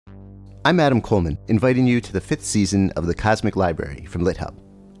I'm Adam Coleman, inviting you to the 5th season of The Cosmic Library from LitHub.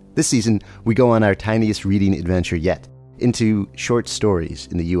 This season, we go on our tiniest reading adventure yet, into short stories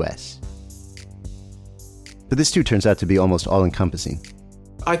in the U.S. But this too turns out to be almost all-encompassing.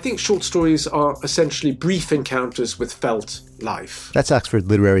 I think short stories are essentially brief encounters with felt life. That's Oxford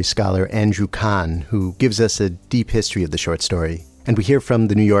literary scholar Andrew Kahn, who gives us a deep history of the short story. And we hear from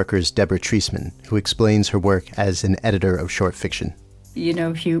The New Yorker's Deborah Treisman, who explains her work as an editor of short fiction. You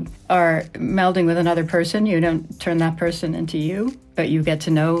know, if you are melding with another person, you don't turn that person into you, but you get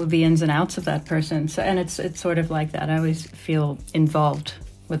to know the ins and outs of that person. So, and it's sort of like that. I always feel involved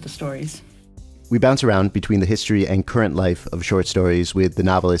with the stories. We bounce around between the history and current life of short stories with the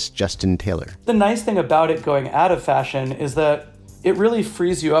novelist Justin Taylor. The nice thing about it going out of fashion is that it really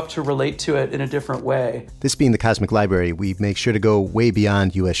frees you up to relate to it in a different way. This being the Cosmic Library, we make sure to go way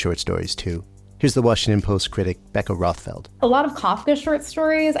beyond U.S. short stories, too. Here's the Washington Post critic, Becca Rothfeld. A lot of Kafka short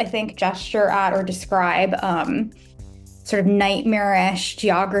stories, I think, gesture at or describe sort of nightmarish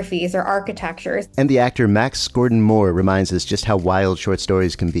geographies or architectures. And the actor Max Gordon Moore reminds us just how wild short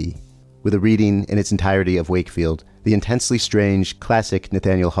stories can be, with a reading in its entirety of Wakefield, the intensely strange, classic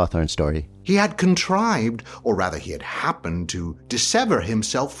Nathaniel Hawthorne story. He had contrived, or rather he had happened to dissever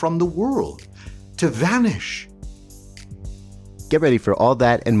himself from the world, to vanish. Get ready for all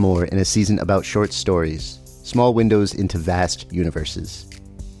that and more in a season about short stories, small windows into vast universes.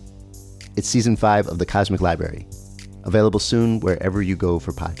 It's season 5 of The Cosmic Library, available soon wherever you go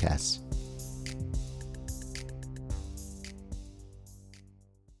for podcasts.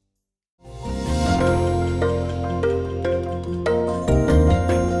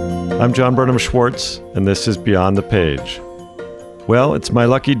 I'm John Burnham Schwartz, and this is Beyond the Page. Well, it's my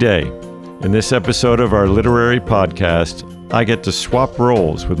lucky day. In this episode of our literary podcast, I get to swap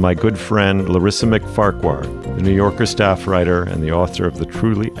roles with my good friend Larissa McFarquhar, the New Yorker staff writer and the author of the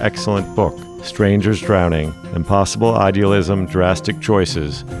truly excellent book, Strangers Drowning, Impossible Idealism, Drastic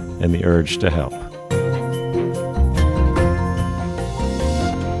Choices, and the Urge to Help.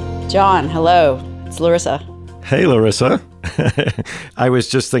 John, hello. It's Larissa. Hey, Larissa. I was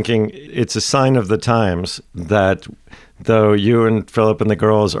just thinking it's a sign of the times that though you and Philip and the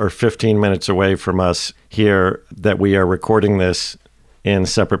girls are 15 minutes away from us here, that we are recording this in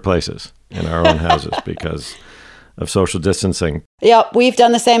separate places in our own houses because of social distancing. Yeah, we've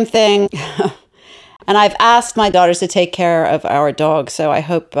done the same thing. And I've asked my daughters to take care of our dog, so I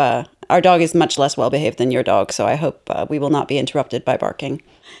hope our dog is much less well-behaved than your dog, so I hope we will not be interrupted by barking.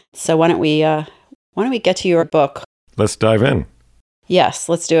 So why don't we get to your book? Let's dive in. Yes,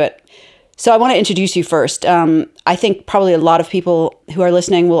 let's do it. So I want to introduce you first. I think probably a lot of people who are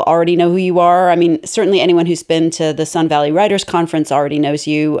listening will already know who you are. I mean, certainly anyone who's been to the Sun Valley Writers Conference already knows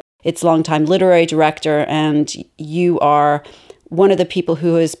you. It's longtime literary director, and you are one of the people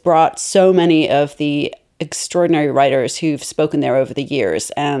who has brought so many of the extraordinary writers who've spoken there over the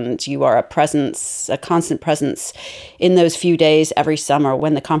years. And you are a constant presence in those few days every summer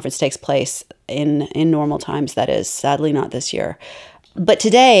when the conference takes place in normal times, that is. Sadly, not this year. But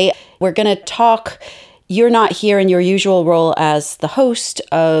today, we're going to talk. You're not here in your usual role as the host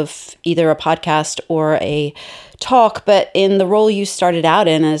of either a podcast or a talk, but in the role you started out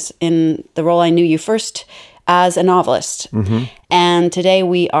in, as in the role I knew you first as a novelist. Mm-hmm. And today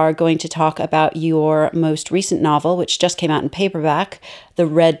we are going to talk about your most recent novel, which just came out in paperback, The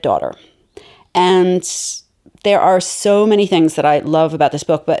Red Daughter. And there are so many things that I love about this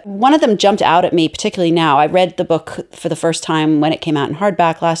book, but one of them jumped out at me, particularly now. I read the book for the first time when it came out in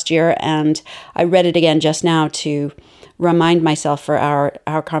hardback last year, and I read it again just now to remind myself for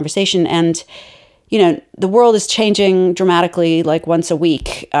our conversation. And, you know, the world is changing dramatically like once a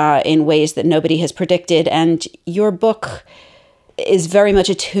week in ways that nobody has predicted, and your book is very much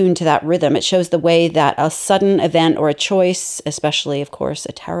attuned to that rhythm. It shows the way that a sudden event or a choice, especially, of course,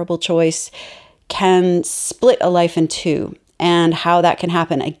 a terrible choice, can split a life in two, and how that can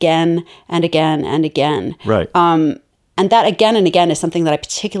happen again and again and again. Right. And that again and again is something that I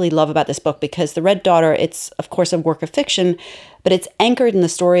particularly love about this book, because The Red Daughter, it's, of course, a work of fiction, but it's anchored in the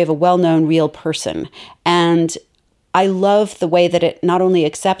story of a well-known real person. And I love the way that it not only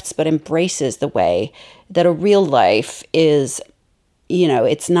accepts but embraces the way that a real life is, you know,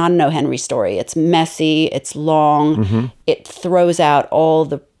 it's not an O. Henry story. It's messy, it's long, mm-hmm. It throws out all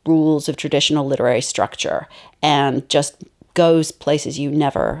the rules of traditional literary structure and just goes places you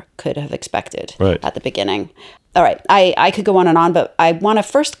never could have expected at the beginning. All right, I could go on, but I want to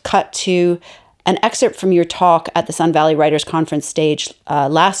first cut to an excerpt from your talk at the Sun Valley Writers Conference stage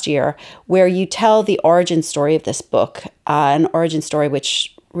last year, where you tell the origin story of this book, an origin story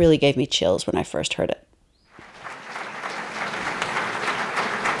which really gave me chills when I first heard it.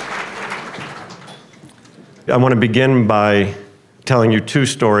 I want to begin by telling you two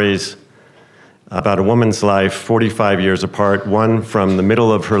stories about a woman's life 45 years apart, one from the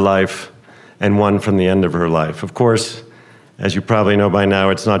middle of her life and one from the end of her life. Of course, as you probably know by now,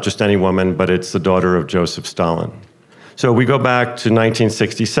 it's not just any woman, but it's the daughter of Joseph Stalin. So we go back to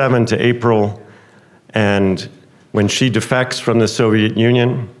 1967 to April, and when she defects from the Soviet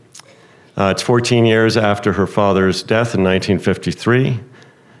Union, it's 14 years after her father's death in 1953,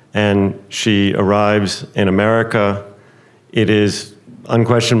 and she arrives in America. It is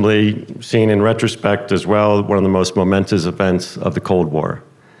unquestionably seen in retrospect as well, one of the most momentous events of the Cold War.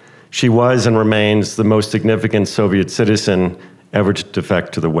 She was and remains the most significant Soviet citizen ever to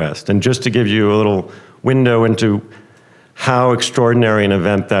defect to the West. And just to give you a little window into how extraordinary an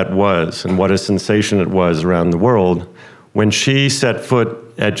event that was and what a sensation it was around the world, when she set foot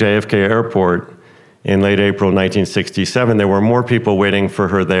at JFK Airport in late April 1967, there were more people waiting for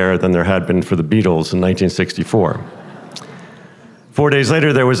her there than there had been for the Beatles in 1964. 4 days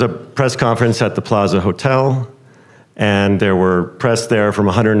later, there was a press conference at the Plaza Hotel, and there were press there from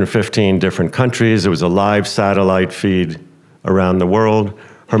 115 different countries. It was a live satellite feed around the world.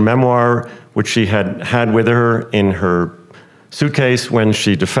 Her memoir, which she had with her in her suitcase when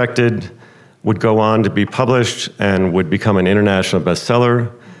she defected, would go on to be published and would become an international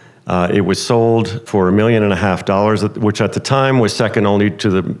bestseller. It was sold for $1.5 million, which at the time was second only to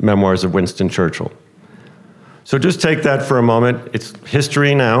the memoirs of Winston Churchill. So just take that for a moment. It's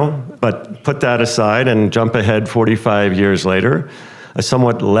history now, but put that aside and jump ahead 45 years later, a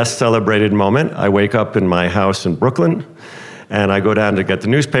somewhat less celebrated moment. I wake up in my house in Brooklyn, and I go down to get the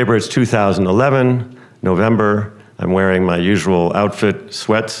newspaper. It's 2011, November. I'm wearing my usual outfit,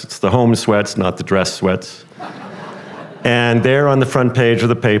 sweats. It's the home sweats, not the dress sweats. And there on the front page of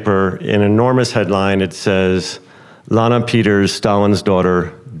the paper, in an enormous headline, it says, Lana Peters, Stalin's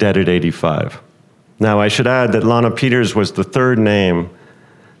daughter, dead at 85. Now, I should add that Lana Peters was the third name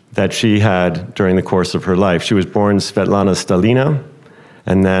that she had during the course of her life. She was born Svetlana Stalina,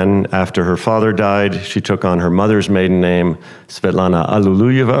 and then after her father died, she took on her mother's maiden name, Svetlana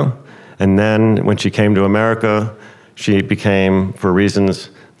Alluluyeva, and then when she came to America, she became, for reasons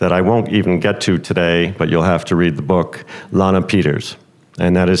that I won't even get to today, but you'll have to read the book, Lana Peters,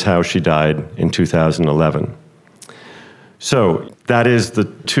 and that is how she died in 2011. So that is the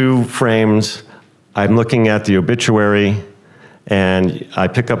two frames. I'm looking at the obituary, and I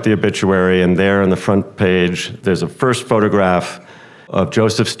pick up the obituary, and there on the front page, there's a first photograph of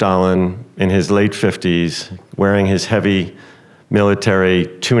Joseph Stalin in his late 50s, wearing his heavy military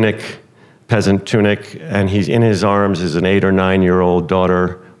tunic, peasant tunic, and he's in his arms is an 8 or 9-year-old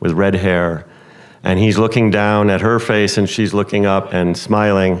daughter with red hair, and he's looking down at her face, and she's looking up and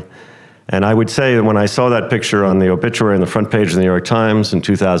smiling. And I would say that when I saw that picture on the obituary on the front page of the New York Times in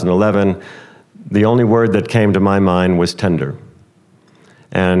 2011, the only word that came to my mind was tender.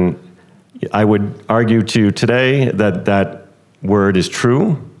 And I would argue to you today that that word is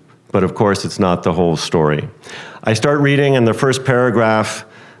true, but of course it's not the whole story. I start reading, and the first paragraph,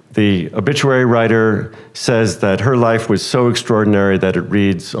 the obituary writer says that her life was so extraordinary that it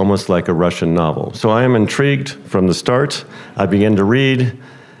reads almost like a Russian novel. So I am intrigued from the start. I begin to read,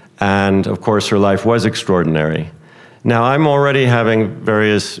 and of course her life was extraordinary. Now, I'm already having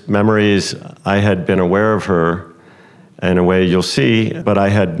various memories. I had been aware of her in a way you'll see, but I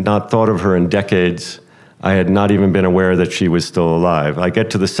had not thought of her in decades. I had not even been aware that she was still alive. I get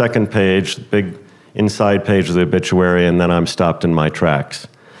to the second page, the big inside page of the obituary, and then I'm stopped in my tracks.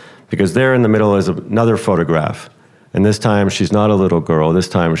 Because there in the middle is another photograph. And this time she's not a little girl. This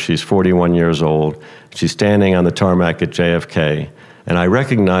time she's 41 years old. She's standing on the tarmac at JFK. And I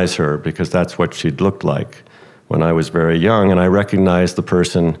recognize her because that's what she'd looked like when I was very young, and I recognize the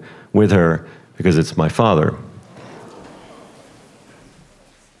person with her because it's my father.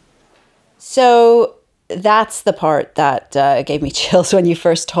 So that's the part that gave me chills when you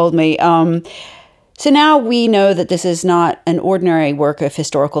first told me. So now we know that this is not an ordinary work of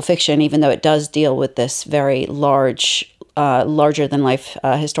historical fiction, even though it does deal with this very larger-than-life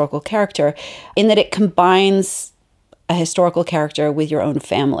historical character, in that it combines a historical character with your own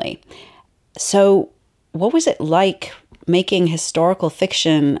family. So what was it like making historical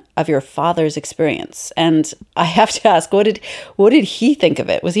fiction of your father's experience? And I have to ask, what did he think of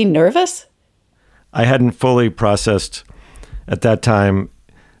it? Was he nervous? I hadn't fully processed at that time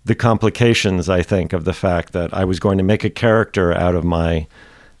the complications, I think, of the fact that I was going to make a character out of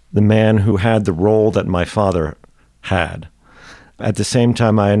the man who had the role that my father had. At the same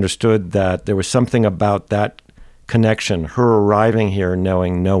time, I understood that there was something about that connection, her arriving here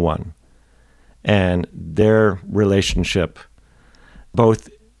knowing no one, and their relationship. Both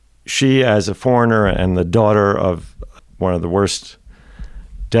she, as a foreigner and the daughter of one of the worst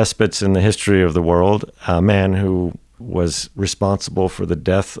despots in the history of the world, a man who was responsible for the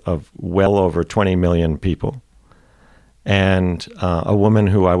death of well over 20 million people, and a woman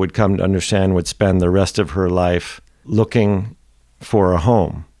who I would come to understand would spend the rest of her life looking for a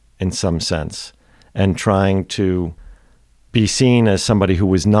home in some sense and trying to be seen as somebody who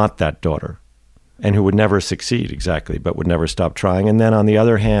was not that daughter and who would never succeed exactly, but would never stop trying. And then on the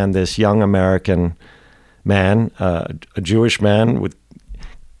other hand, this young American man, a Jewish man with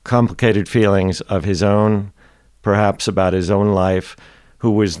complicated feelings of his own, perhaps about his own life, who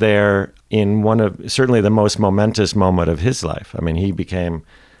was there in one of certainly the most momentous moment of his life. I mean, he became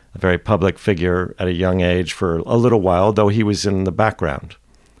a very public figure at a young age for a little while, though he was in the background.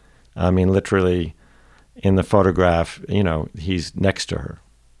 I mean, literally in the photograph, he's next to her.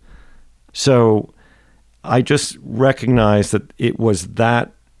 So I just recognized that it was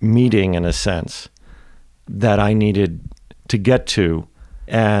that meeting, in a sense, that I needed to get to,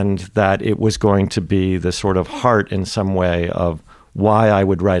 and that it was going to be the sort of heart in some way of why I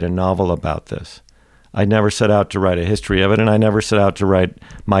would write a novel about this. I never set out to write a history of it, and I never set out to write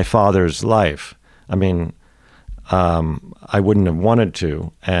my father's life. I mean, I wouldn't have wanted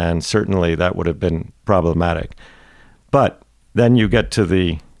to, and certainly that would have been problematic. But then you get to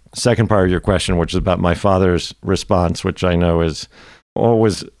the second part of your question, which is about my father's response, which I know is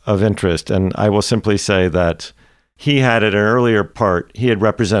always of interest. And I will simply say that he had, at an earlier part, he had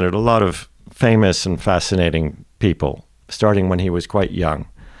represented a lot of famous and fascinating people, starting when he was quite young.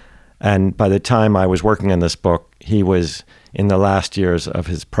 And by the time I was working on this book, he was in the last years of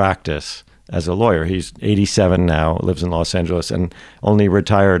his practice as a lawyer. He's 87 now, lives in Los Angeles, and only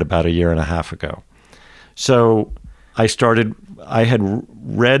retired about a year and a half ago. So I had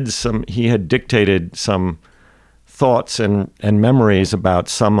read he had dictated some thoughts and memories about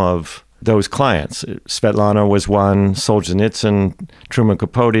some of those clients. Svetlana was one, Solzhenitsyn, Truman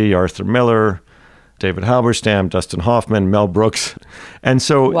Capote, Arthur Miller, David Halberstam, Dustin Hoffman, Mel Brooks. And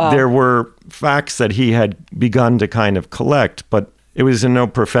so There were facts that he had begun to kind of collect, but it was in no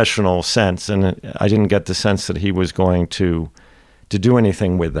professional sense, and I didn't get the sense that he was going to do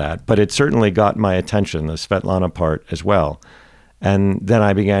anything with that. But it certainly got my attention, the Svetlana part as well. And then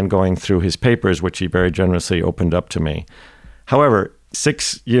I began going through his papers, which he very generously opened up to me. However,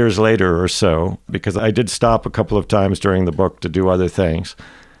 6 years later or so, because I did stop a couple of times during the book to do other things,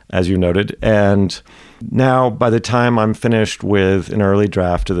 as you noted, and now by the time I'm finished with an early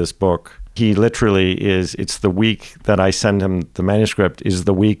draft of this book, he literally it's the week that I send him the manuscript is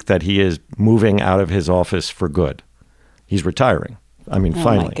the week that he is moving out of his office for good. He's retiring. I mean,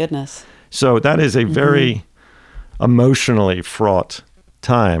 finally. Oh, my goodness. So that is a very emotionally fraught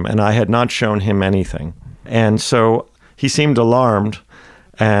time, and I had not shown him anything. And so he seemed alarmed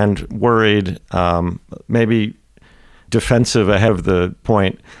and worried, maybe defensive ahead of the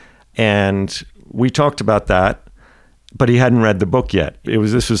point. And we talked about that, but he hadn't read the book yet.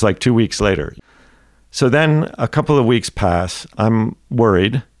 This was like 2 weeks later. So then a couple of weeks pass. I'm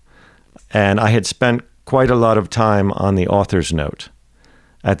worried, and I had spent quite a lot of time on the author's note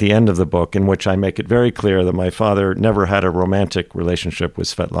at the end of the book, in which I make it very clear that my father never had a romantic relationship with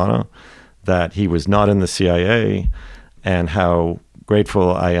Svetlana, that he was not in the CIA, and how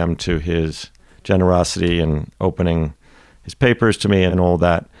grateful I am to his generosity in opening his papers to me and all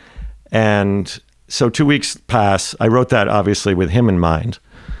that. And so 2 weeks pass. I wrote that obviously with him in mind.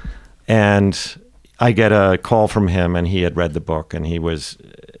 And I get a call from him, and he had read the book, and he was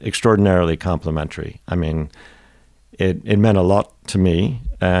extraordinarily complimentary. I mean, it meant a lot to me,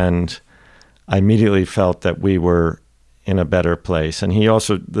 and I immediately felt that we were in a better place. And he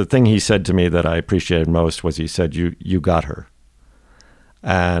also, the thing he said to me that I appreciated most was he said, you got her.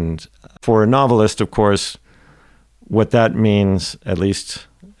 And for a novelist, of course, what that means, at least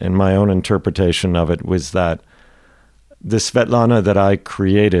in my own interpretation of it, was that the Svetlana that I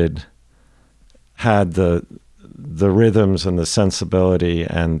created had the rhythms and the sensibility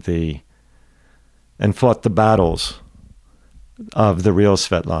and fought the battles of the real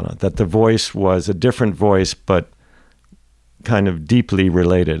Svetlana, that the voice was a different voice, but kind of deeply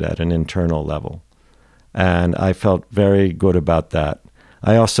related at an internal level. And I felt very good about that.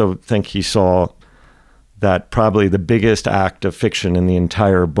 I also think he saw that probably the biggest act of fiction in the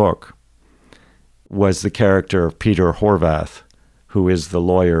entire book was the character of Peter Horvath, who is the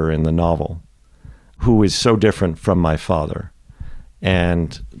lawyer in the novel, who is so different from my father.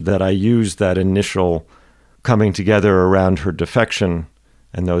 And that I used that initial coming together around her defection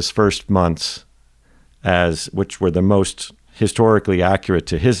and those first months, which were the most historically accurate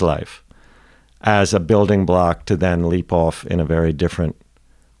to his life, as a building block to then leap off in a very different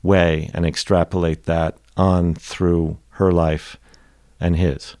way and extrapolate that on through her life and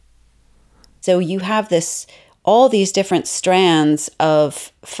his. So you have all these different strands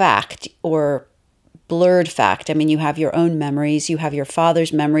of fact or blurred fact. I mean, you have your own memories, you have your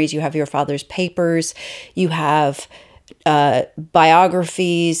father's memories, you have your father's papers, you have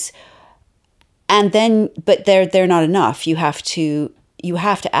biographies, and then, but they're not enough. You have to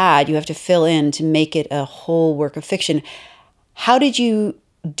add, you have to fill in to make it a whole work of fiction. How did you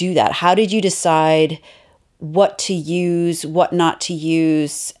do that? How did you decide what to use, what not to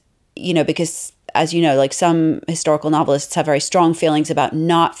use? Because as you know, like some historical novelists have very strong feelings about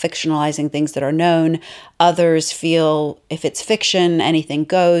not fictionalizing things that are known. Others feel if it's fiction, anything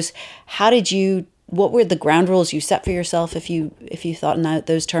goes. What were the ground rules you set for yourself if you thought in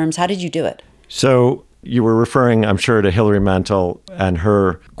those terms? How did you do it? So you were referring, I'm sure, to Hilary Mantel and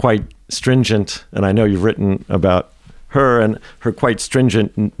her quite stringent, and I know you've written about her and her quite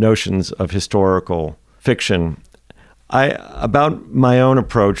stringent notions of historical fiction. About my own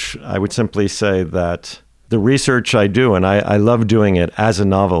approach, I would simply say that the research I do, and I love doing it as a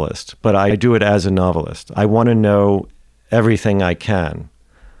novelist, but I do it as a novelist. I want to know everything I can.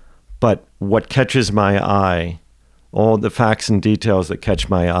 But what catches my eye, all the facts and details that catch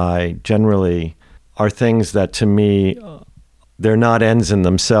my eye generally are things that to me, they're not ends in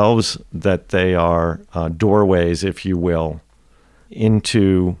themselves, that they are doorways, if you will,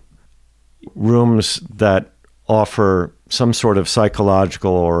 into rooms that offer some sort of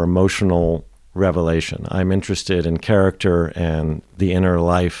psychological or emotional revelation. I'm interested in character and the inner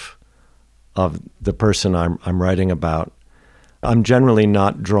life of the person I'm writing about. I'm generally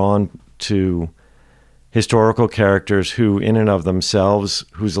not drawn to historical characters who, in and of themselves,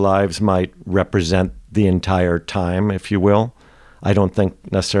 whose lives might represent the entire time, if you will. I don't think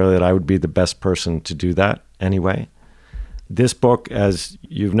necessarily that I would be the best person to do that anyway. This book, as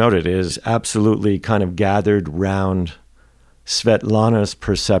you've noted, is absolutely kind of gathered round Svetlana's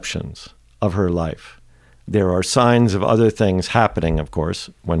perceptions of her life. There are signs of other things happening, of course.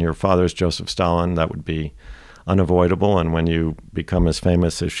 When your father's Joseph Stalin, that would be unavoidable, and when you become as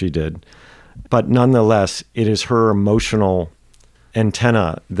famous as she did. But nonetheless, it is her emotional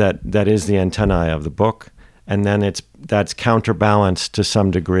antenna that is the antennae of the book, and then that's counterbalanced to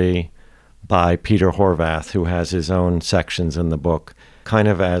some degree by Peter Horvath, who has his own sections in the book, kind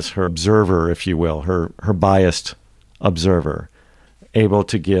of as her observer, if you will, her biased observer, able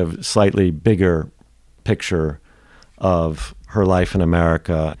to give slightly bigger picture of her life in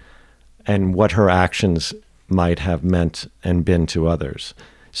America and what her actions might have meant and been to others.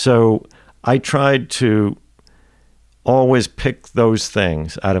 So I tried to always pick those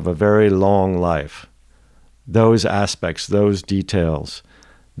things out of a very long life, those aspects, those details,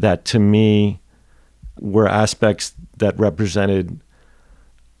 that to me were aspects that represented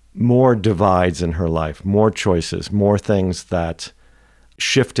more divides in her life, more choices, more things that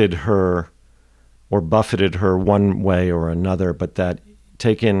shifted her or buffeted her one way or another, but that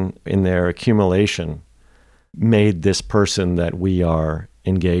taken in their accumulation made this person that we are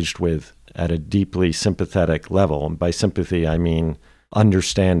engaged with at a deeply sympathetic level. And by sympathy, I mean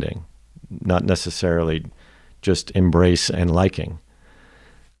understanding, not necessarily just embrace and liking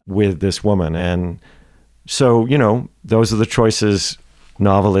with this woman. And so, those are the choices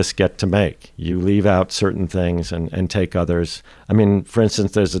novelists get to make. You leave out certain things and take others. I mean, for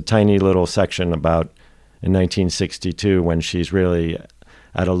instance, there's a tiny little section about in 1962 when she's really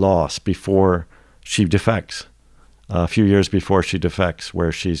at a loss before she defects, a few years before she defects,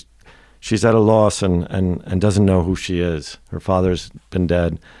 where she's at a loss and doesn't know who she is. Her father's been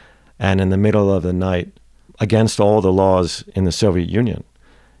dead. And in the middle of the night, against all the laws in the Soviet Union,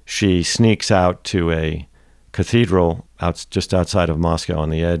 she sneaks out to a cathedral just outside of Moscow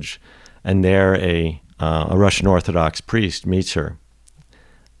on the edge, and there a Russian Orthodox priest meets her,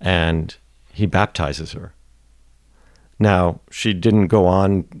 and he baptizes her. Now, she didn't go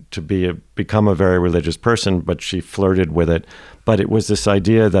on to become a very religious person, but she flirted with it. But it was this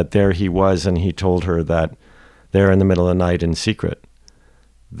idea that there he was, and he told her that there in the middle of the night in secret,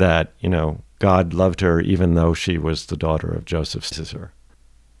 that, God loved her even though she was the daughter of Joseph Caesar.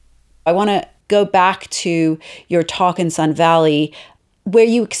 I want to go back to your talk in Sun Valley, where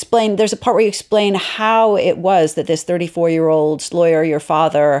you explain, there's a part where you explain how it was that this 34-year-old lawyer, your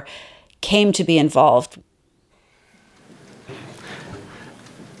father, came to be involved.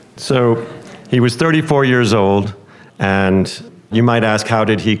 So he was 34 years old, and you might ask, how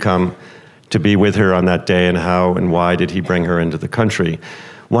did he come to be with her on that day, and how and why did he bring her into the country?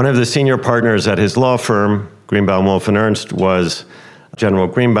 One of the senior partners at his law firm, Greenbaum, Wolf and Ernst, was General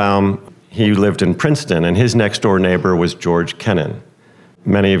Greenbaum. He lived in Princeton, and his next-door neighbor was George Kennan.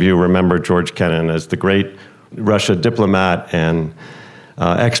 Many of you remember George Kennan as the great Russia diplomat and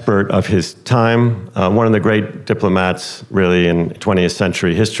expert of his time, one of the great diplomats really in 20th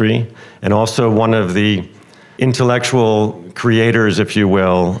century history, and also one of the intellectual creators, if you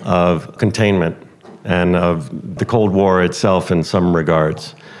will, of containment and of the Cold War itself in some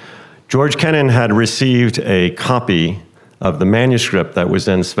regards. George Kennan had received a copy of the manuscript that was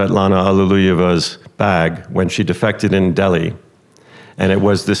in Svetlana Alliluyev's bag when she defected in Delhi. And it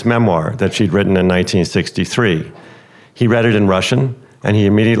was this memoir that she'd written in 1963. He read it in Russian, and he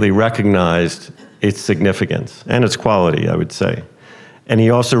immediately recognized its significance and its quality, I would say. And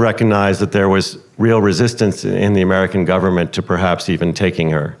he also recognized that there was real resistance in the American government to perhaps even taking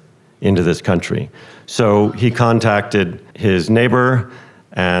her into this country. So he contacted his neighbor,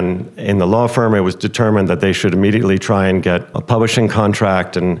 and in the law firm, it was determined that they should immediately try and get a publishing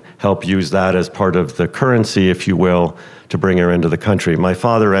contract and help use that as part of the currency, if you will, to bring her into the country. My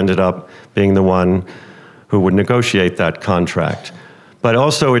father ended up being the one who would negotiate that contract. But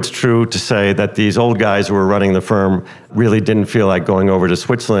also it's true to say that these old guys who were running the firm really didn't feel like going over to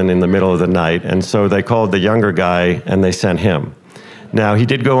Switzerland in the middle of the night, and so they called the younger guy and they sent him. Now, he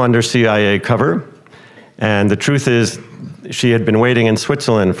did go under CIA cover, and the truth is, she had been waiting in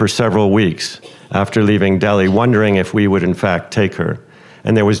Switzerland for several weeks after leaving Delhi, wondering if we would in fact take her.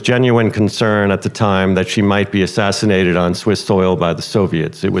 And there was genuine concern at the time that she might be assassinated on Swiss soil by the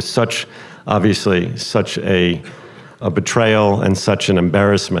Soviets. It was such a betrayal and such an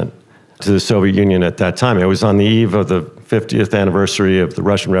embarrassment to the Soviet Union at that time. It was on the eve of the 50th anniversary of the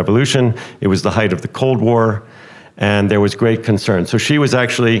Russian Revolution. It was the height of the Cold War, and there was great concern. So she was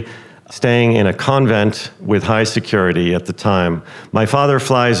actually staying in a convent with high security at the time. My father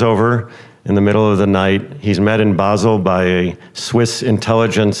flies over in the middle of the night. He's met in Basel by a Swiss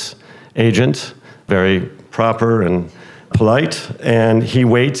intelligence agent, very proper and polite, and he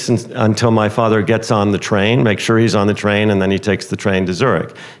waits until my father gets on the train, makes sure he's on the train, and then he takes the train to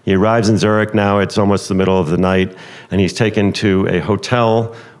Zurich. He arrives in Zurich, now it's almost the middle of the night, and he's taken to a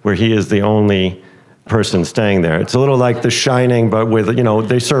hotel where he is the only person staying there. It's a little like The Shining, but with,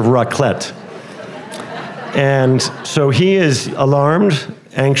 they serve raclette. And so he is alarmed,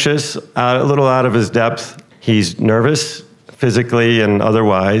 anxious, a little out of his depth. He's nervous, physically and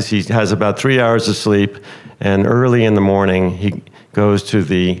otherwise. He has about 3 hours of sleep, and early in the morning, he goes to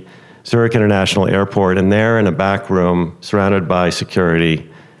the Zurich International Airport, and there in a back room, surrounded by security,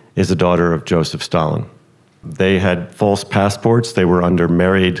 is the daughter of Joseph Stalin. They had false passports. They were under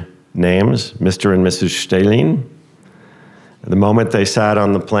married names, Mr. and Mrs. Stalin. The moment they sat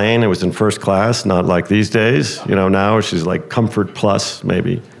on the plane, it was in first class, not like these days. Now she's like Comfort Plus,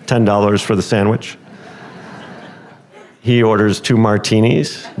 maybe $10 for the sandwich. He orders 2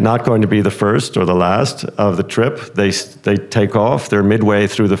 martinis, not going to be the first or the last of the trip. They take off. They're midway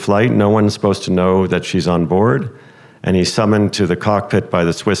through the flight. No one's supposed to know that she's on board. And he's summoned to the cockpit by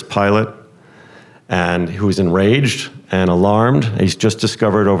the Swiss pilot, and who's enraged and alarmed. He's just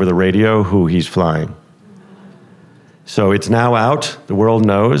discovered over the radio who he's flying. So it's now out. The world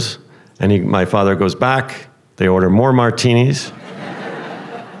knows. And my father goes back. They order more martinis.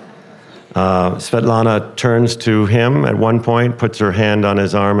 Svetlana turns to him at one point, puts her hand on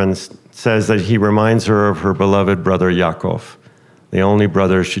his arm, and says that he reminds her of her beloved brother Yakov, the only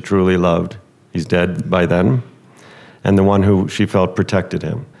brother she truly loved. He's dead by then, and the one who she felt protected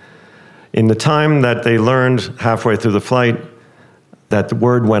him. In the time that they learned halfway through the flight that the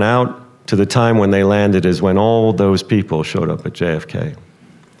word went out to the time when they landed is when all those people showed up at JFK.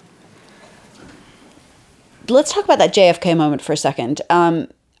 Let's talk about that JFK moment for a second.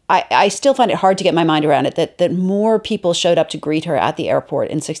 I still find it hard to get my mind around it, that more people showed up to greet her at the airport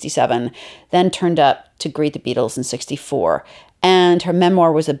in 1967 than turned up to greet the Beatles in 1964. And her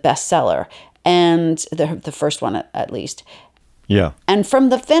memoir was a bestseller, and the first one at least. Yeah. And from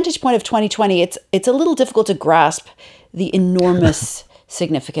the vantage point of 2020, it's a little difficult to grasp the enormous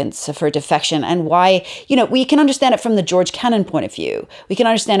significance of her defection and why, we can understand it from the George Kennan point of view. We can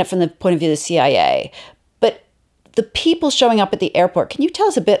understand it from the point of view of the CIA. But the people showing up at the airport, can you tell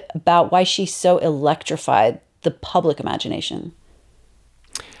us a bit about why she so electrified the public imagination?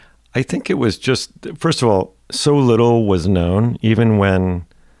 I think it was just, first of all, so little was known, even when,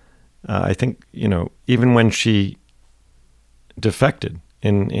 even when she defected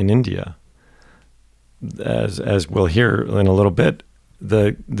in India, as we'll hear in a little bit,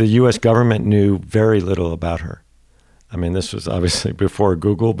 the U.S. government knew very little about her. I mean, this was obviously before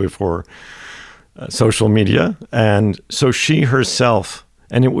Google, before social media, and so she herself,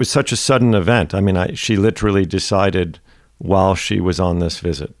 and it was such a sudden event. I mean, she literally decided while she was on this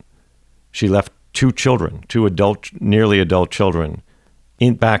visit. She left 2 children, 2 nearly adult children,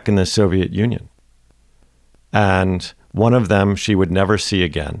 back in the Soviet Union. And one of them she would never see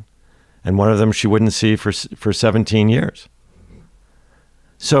again. And one of them she wouldn't see for 17 years.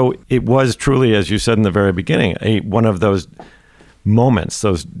 So it was truly, as you said in the very beginning, one of those moments,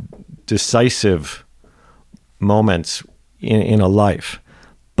 those decisive moments in a life.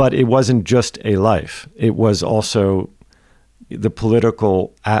 But it wasn't just a life. It was also the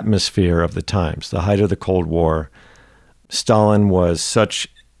political atmosphere of the times, the height of the Cold War. Stalin was such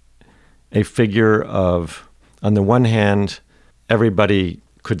a figure of, on the one hand, everybody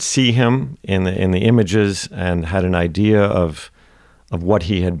could see him in the images and had an idea of what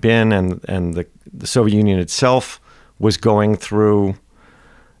he had been, and the Soviet Union itself was going through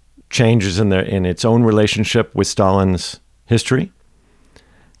changes in its own relationship with Stalin's history.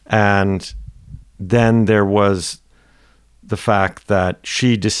 And then there was the fact that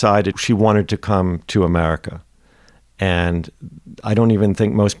she decided she wanted to come to America. And I don't even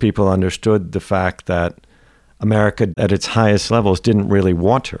think most people understood the fact that America at its highest levels didn't really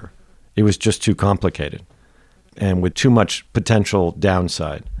want her. It was just too complicated and with too much potential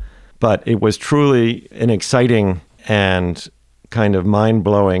downside. But it was truly an exciting and kind of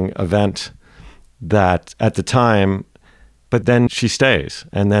mind-blowing event that at the time, but then she stays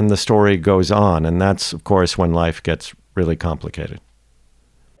and then the story goes on. And that's, of course, when life gets really complicated.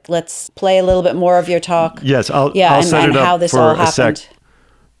 Let's play a little bit more of your talk. Yes, I'll set it up how this for all a happened. sec,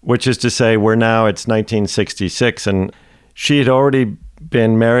 which is to say it's 1966, and she had already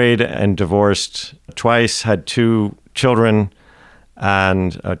been married and divorced twice, had 2 children,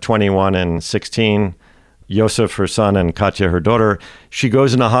 and 21 and 16, Yosef, her son, and Katya, her daughter. She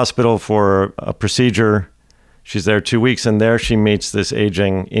goes in a hospital for a procedure. She's there 2 weeks, and there she meets this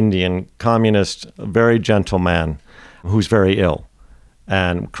aging Indian communist, very gentle man who's very ill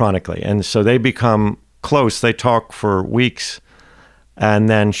and chronically. And so they become close. They talk for weeks. And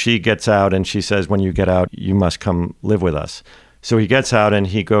then she gets out and she says, when you get out, you must come live with us. So he gets out and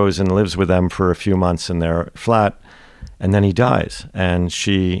he goes and lives with them for a few months in their flat. And then he dies. And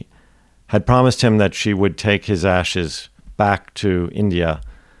she had promised him that she would take his ashes back to India,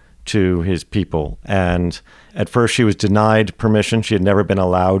 to his people. And at first she was denied permission. She had never been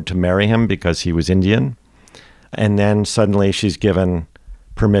allowed to marry him because he was Indian. And then suddenly she's given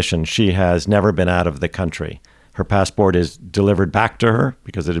permission. She has never been out of the country. Her passport is delivered back to her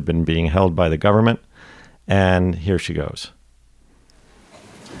because it had been being held by the government. And here she goes.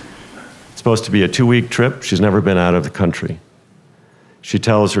 It's supposed to be a 2-week trip. She's never been out of the country. She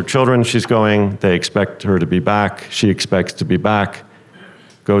tells her children she's going. They expect her to be back. She expects to be back.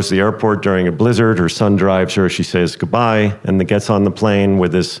 Goes to the airport during a blizzard. Her son drives her. She says goodbye and then gets on the plane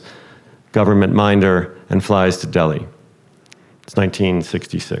with this government minder and flies to Delhi. It's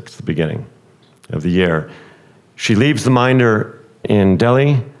 1966, the beginning of the year. She leaves the minder in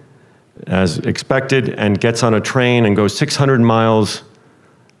Delhi as expected and gets on a train and goes 600 miles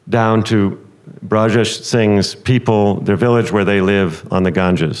down to Brajesh Singh's people, their village where they live on the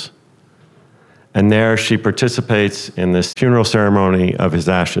Ganges. And there she participates in this funeral ceremony of his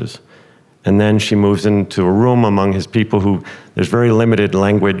ashes. And then she moves into a room among his people who there's very limited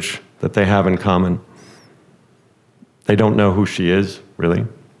language that they have in common. They don't know who she is, really.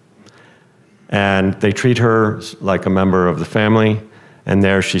 And they treat her like a member of the family, and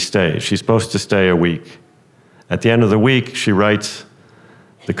there she stays. She's supposed to stay a week. At the end of the week, she writes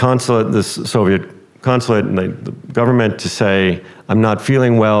the consulate, the Soviet consulate, and the government to say, I'm not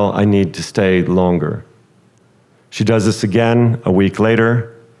feeling well, I need to stay longer. She does this again a week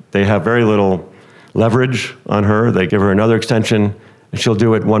later. They have very little leverage on her. They give her another extension, and she'll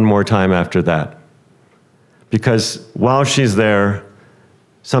do it one more time after that. Because while she's there,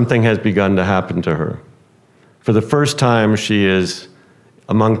 something has begun to happen to her. For the first time, she is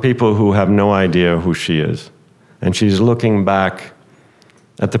among people who have no idea who she is. And she's looking back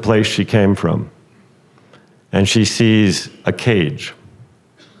at the place she came from. And she sees a cage,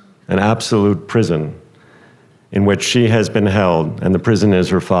 an absolute prison in which she has been held, and the prison is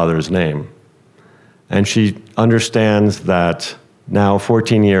her father's name. And she understands that now,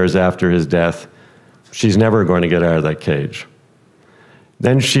 14 years after his death, she's never going to get out of that cage.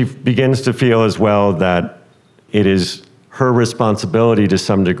 Then she begins to feel as well that it is her responsibility to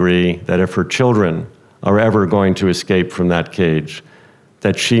some degree that if her children are ever going to escape from that cage,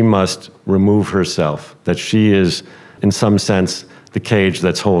 that she must remove herself, that she is, in some sense, the cage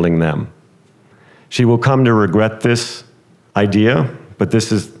that's holding them. She will come to regret this idea, but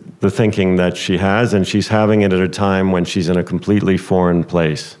this is the thinking that she has, and she's having it at a time when she's in a completely foreign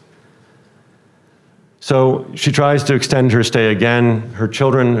place. So she tries to extend her stay again. Her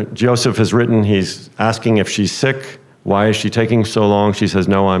children, Joseph has written, he's asking if she's sick, Why is she taking so long? She says,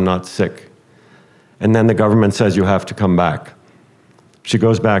 no, I'm not sick. And then the government says, you have to come back. She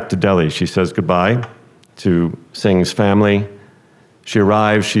goes back to Delhi. She says goodbye to Singh's family. She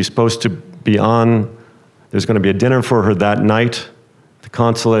arrives. She's supposed to be on. There's going to be a dinner for her that night, the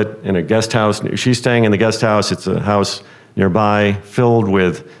consulate, in a guest house. She's staying in the guest house. It's a house nearby filled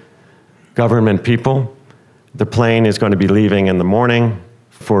with government people. The plane is going to be leaving in the morning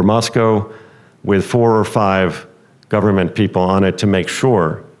for Moscow with 4 or 5 government people on it to make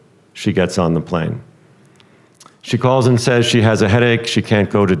sure she gets on the plane. She calls and says she has a headache, she can't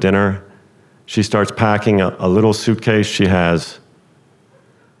go to dinner. She starts packing a little suitcase she has.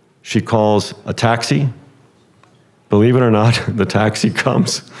 She calls a taxi. Believe it or not, the taxi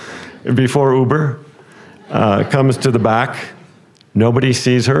comes before Uber, comes to the back. Nobody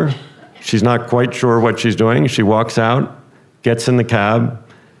sees her. She's not quite sure what she's doing. She walks out, gets in the cab.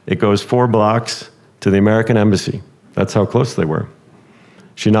 It goes 4 blocks to the American embassy. That's how close they were.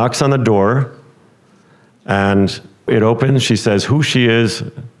 She knocks on the door, and it opens. She says who she is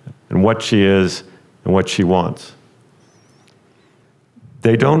and what she is and what she wants.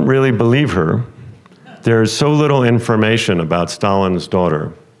 They don't really believe her. There's so little information about Stalin's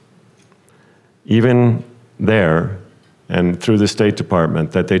daughter, even there and through the State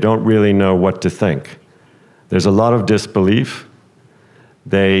Department, that they don't really know what to think. There's a lot of disbelief.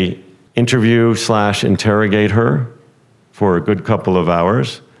 They interview/interrogate her for a good couple of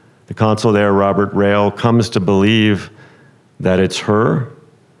hours. The consul there, Robert Rail, comes to believe that it's her.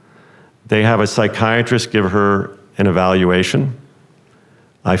 They have a psychiatrist give her an evaluation.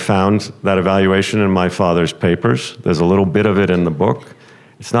 I found that evaluation in my father's papers. There's a little bit of it in the book.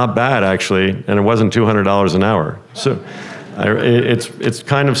 It's not bad, actually, and it wasn't $200 an hour. So it's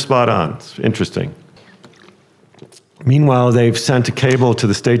kind of spot on. It's interesting. Meanwhile, they've sent a cable to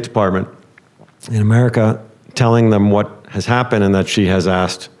the State Department in America telling them what has happened and that she has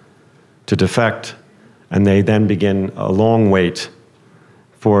asked to defect, and they then begin a long wait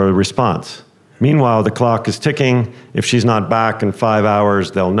for a response. Meanwhile, the clock is ticking. If she's not back in 5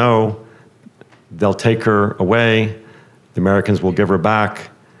 hours, they'll know. They'll take her away. The Americans will give her back.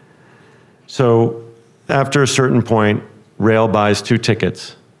 So after a certain point, Rail buys 2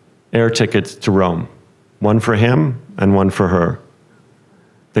 tickets, air tickets to Rome, one for him and one for her.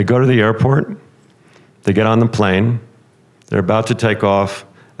 They go to the airport. They get on the plane. They're about to take off,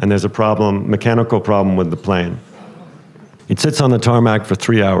 and there's a problem, mechanical problem with the plane. It sits on the tarmac for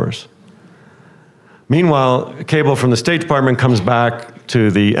 3 hours. Meanwhile, a cable from the State Department comes back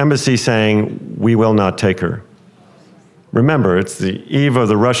to the embassy saying, we will not take her. Remember, it's the eve of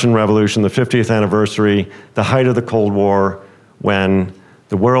the Russian Revolution, the 50th anniversary, the height of the Cold War, when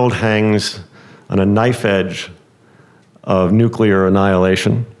the world hangs on a knife edge of nuclear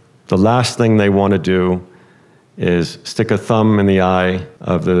annihilation. The last thing they want to do is stick a thumb in the eye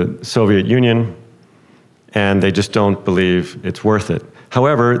of the Soviet Union, and they just don't believe it's worth it.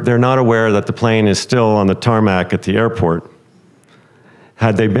 However, they're not aware that the plane is still on the tarmac at the airport.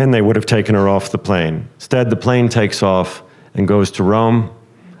 Had they been, they would have taken her off the plane. Instead, the plane takes off and goes to Rome,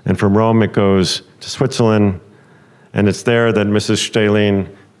 and from Rome it goes to Switzerland, and it's there that Mrs.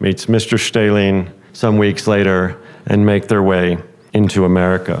 Stalin meets Mr. Stalin some weeks later and make their way into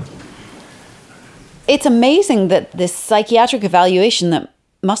America. It's amazing that this psychiatric evaluation that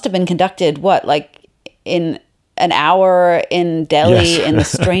must have been conducted, in an hour in Delhi, yes. in the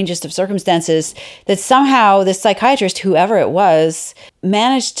strangest of circumstances, that somehow this psychiatrist, whoever it was,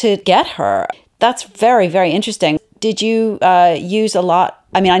 managed to get her. That's very, very interesting. Did you use a lot?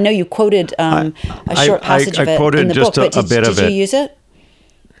 I mean, I know you quoted a short passage of it in the book, but did you use it?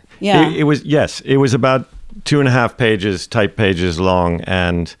 Yeah. It was about 2.5 pages, type pages long.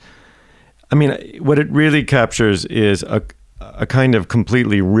 And I mean, what it really captures is a kind of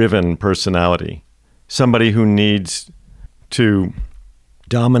completely riven personality. Somebody who needs to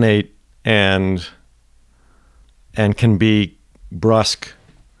dominate and can be brusque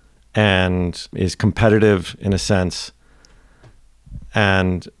and is competitive in a sense.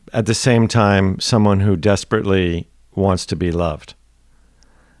 And at the same time, someone who desperately wants to be loved.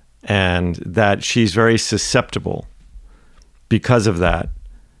 And that she's very susceptible because of that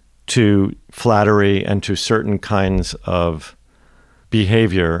to flattery and to certain kinds of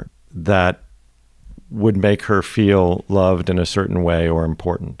behavior that would make her feel loved in a certain way or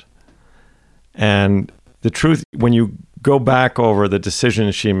important. And the truth, when you go back over the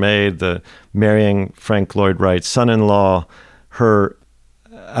decisions she made, the marrying Frank Lloyd Wright's son-in-law, her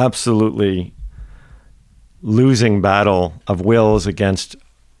absolutely losing battle of wills against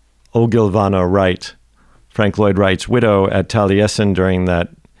Ogilvana Wright, Frank Lloyd Wright's widow, at Taliesin during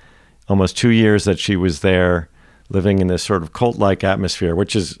that almost 2 years that she was there, living in this sort of cult-like atmosphere,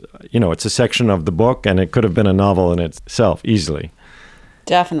 which is, it's a section of the book, and it could have been a novel in itself easily.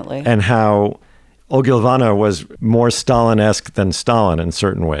 Definitely. And how Ogilvana was more Stalin-esque than Stalin in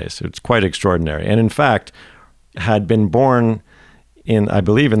certain ways. It's quite extraordinary. And in fact, had been born I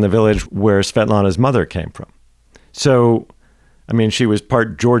believe, in the village where Svetlana's mother came from. So, she was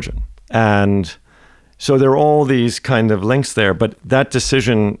part Georgian. And so there are all these kind of links there. But that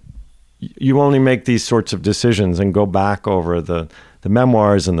decision, you only make these sorts of decisions and go back over the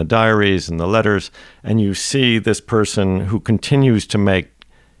memoirs and the diaries and the letters, and you see this person who continues to make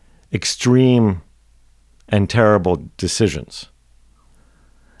extreme and terrible decisions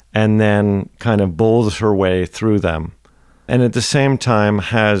and then kind of bowls her way through them. And at the same time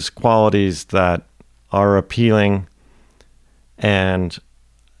has qualities that are appealing and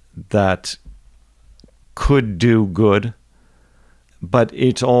that could do good, but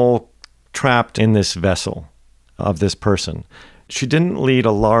it's all trapped in this vessel of this person. She didn't lead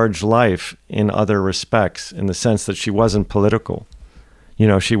a large life in other respects, in the sense that she wasn't political.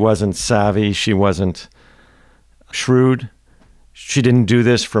 She wasn't savvy, she wasn't shrewd. She didn't do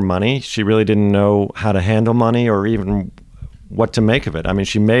this for money. She really didn't know how to handle money or even what to make of it.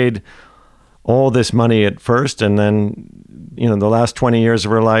 She made all this money at first, and then, the last 20 years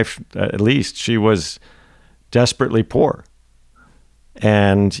of her life, at least, she was desperately poor.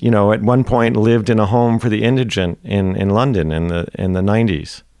 And, at one point lived in a home for the indigent in London in the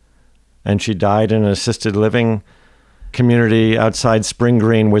 90s. And she died in an assisted living community outside Spring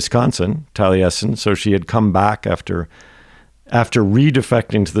Green, Wisconsin, Taliesin. So she had come back after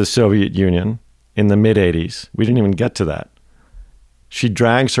redefecting to the Soviet Union in the mid-'80s. We didn't even get to that. She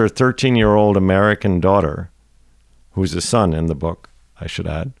drags her 13-year-old American daughter, who's a son in the book, I should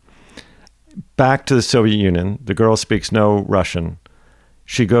add, back to the Soviet Union. The girl speaks no Russian.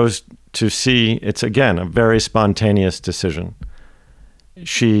 She goes to see, it's again a very spontaneous decision.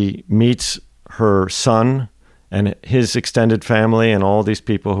 She meets her son and his extended family and all these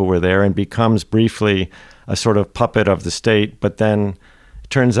people who were there, and becomes briefly a sort of puppet of the state. But then it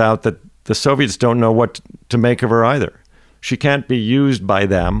turns out that the Soviets don't know what to make of her either. She can't be used by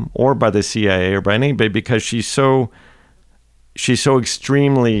them or by the CIA or by anybody because she's so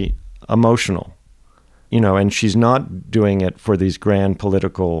extremely emotional, and she's not doing it for these grand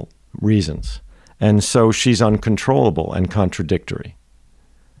political reasons. And so she's uncontrollable and contradictory.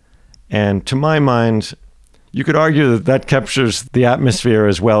 And to my mind, you could argue that captures the atmosphere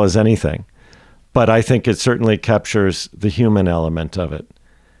as well as anything, but I think it certainly captures the human element of it.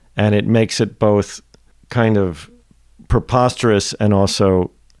 And it makes it both kind of preposterous and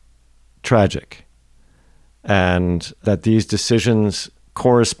also tragic. And that these decisions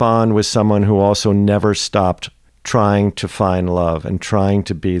correspond with someone who also never stopped trying to find love and trying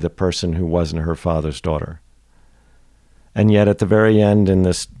to be the person who wasn't her father's daughter. And yet at the very end, in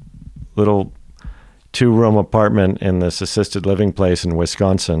this little 2-room apartment in this assisted living place in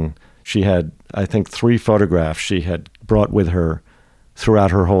Wisconsin, she had, I think, 3 photographs she had brought with her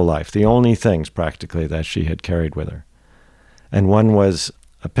throughout her whole life, the only things practically that she had carried with her. And one was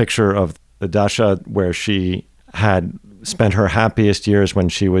a picture of the Dasha where she had spent her happiest years when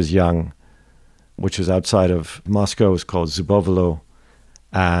she was young, which was outside of Moscow. It was called Zubovelo,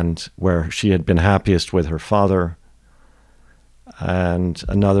 and where she had been happiest with her father. And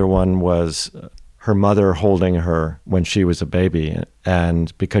another one was her mother holding her when she was a baby,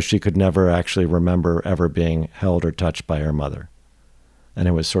 and because she could never actually remember ever being held or touched by her mother. And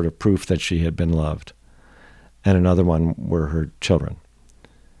it was sort of proof that she had been loved. And another one were her children.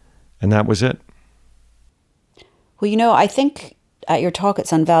 And that was it. Well, I think at your talk at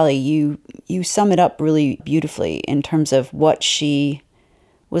Sun Valley, you sum it up really beautifully in terms of what she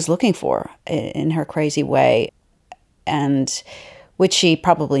was looking for in her crazy way, and which she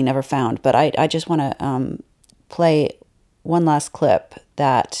probably never found. But I just want to play one last clip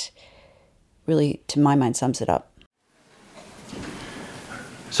that really, to my mind, sums it up.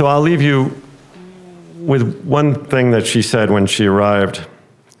 So I'll leave you with one thing that she said when she arrived.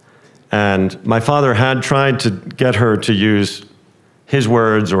 And my father had tried to get her to use his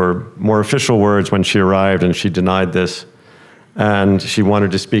words or more official words when she arrived, and she denied this. And she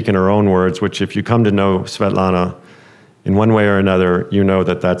wanted to speak in her own words, which if you come to know Svetlana in one way or another, you know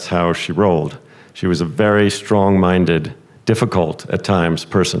that that's how she rolled. She was a very strong-minded, difficult at times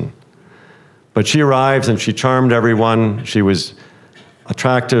person. But she arrives and she charmed everyone. She was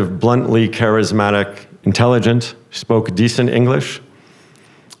attractive, bluntly charismatic, intelligent, spoke decent English.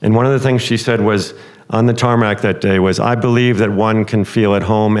 And one of the things she said was on the tarmac that day was, "I believe that one can feel at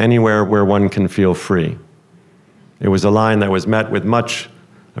home anywhere where one can feel free." It was a line that was met with much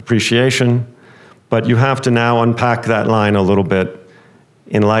appreciation, But you have to now unpack that line a little bit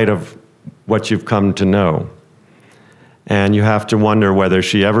in light of what you've come to know. And you have to wonder whether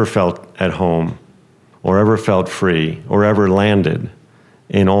she ever felt at home or ever felt free or ever landed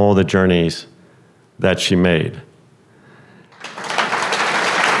in all the journeys that she made.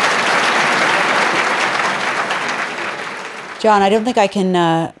 John, I don't think I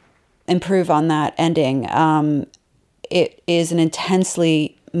can improve on that ending. It is an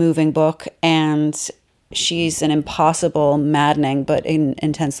intensely moving book, and she's an impossible, maddening, but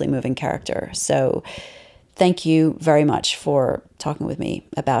intensely moving character. So thank you very much for talking with me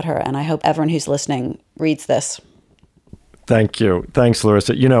about her, and I hope everyone who's listening reads this. Thank you. Thanks,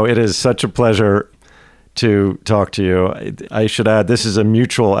 Larissa. You know, it is such a pleasure to talk to you. I should add, this is a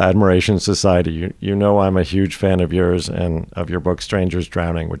mutual admiration society. You know I'm a huge fan of yours and of your book, Strangers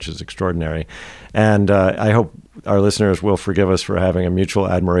Drowning, which is extraordinary. And I hope our listeners will forgive us for having a mutual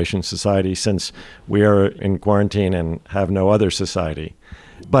admiration society, since we are in quarantine and have no other society.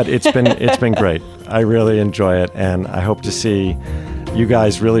 But it's been great. I really enjoy it, and I hope to see you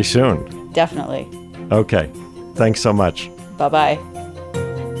guys really soon. Definitely. Okay. Thanks so much. Bye-bye.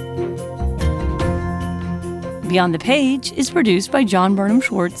 Beyond the Page is produced by John Burnham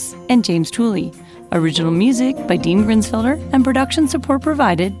Schwartz and James Tooley. Original music by Dean Grinsfelder, and production support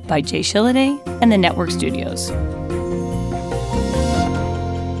provided by Jay Shilliday and the Network Studios.